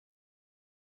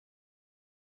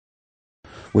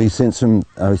We sent some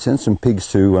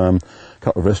pigs to a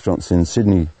couple of restaurants in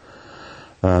Sydney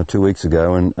 2 weeks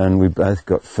ago, and we both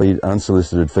got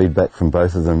unsolicited feedback from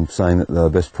both of them saying that they're the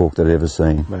best pork they'd ever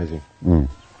seen. Amazing. Mm.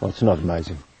 Well, it's not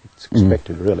amazing. It's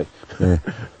expected, really. Yeah.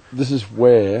 This is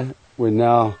where we're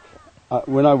now.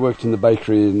 When I worked in the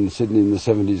bakery in Sydney in the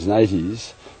 70s and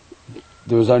 80s,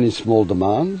 there was only small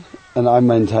demand, and I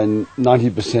maintain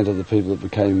 90% of the people that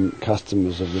became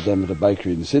customers of the Demeter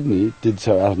Bakery in Sydney did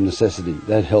so out of necessity.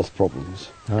 They had health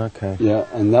problems. Okay. Yeah,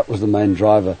 and that was the main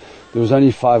driver. There was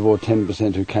only 5 or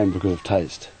 10% who came because of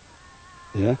taste.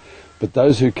 Yeah, but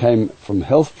those who came from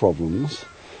health problems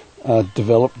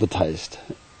developed the taste.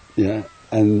 Yeah,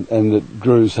 and it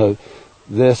grew. So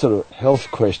their sort of health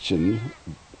question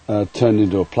turned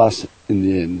into a plus in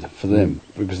the end for them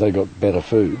because they got better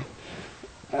food.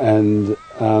 And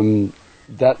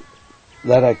that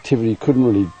activity couldn't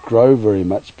really grow very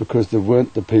much because there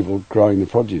weren't the people growing the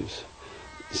produce.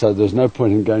 So there's no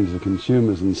point in going to the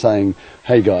consumers and saying,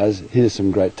 hey guys, here's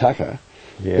some great tucker,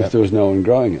 if there was no one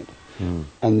growing it.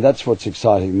 And that's what's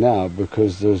exciting now,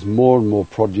 because there's more and more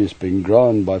produce being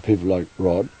grown by people like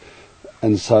Rod.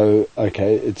 And so,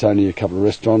 okay, it's only a couple of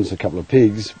restaurants, a couple of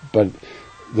pigs, but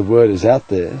the word is out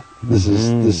there. This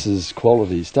is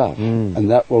quality stuff.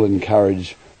 And that will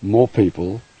encourage more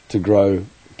people to grow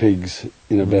pigs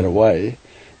in a better way,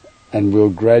 and will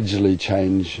gradually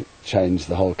change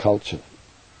the whole culture.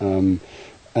 And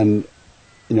you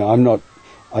know,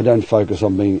 I don't focus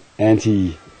on being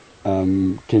anti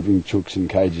keeping chooks in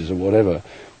cages or whatever.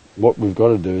 What we've got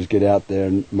to do is get out there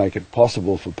and make it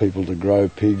possible for people to grow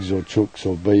pigs or chooks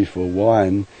or beef or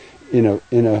wine in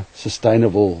a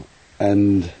sustainable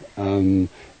and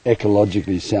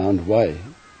ecologically sound way.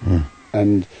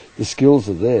 And the skills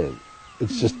are there.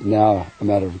 It's just now a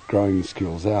matter of growing the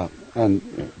skills out, and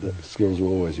the skills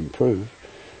will always improve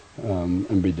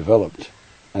and be developed.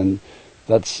 And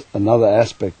that's another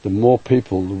aspect. The more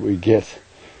people that we get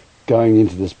going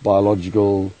into this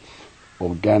biological,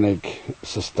 organic,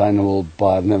 sustainable,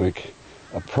 biodynamic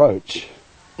approach,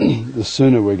 the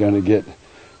sooner we're going to get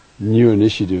new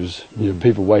initiatives, you know,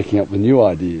 people waking up with new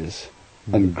ideas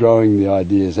and growing the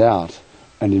ideas out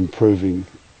and improving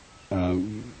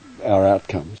our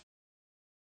outcomes.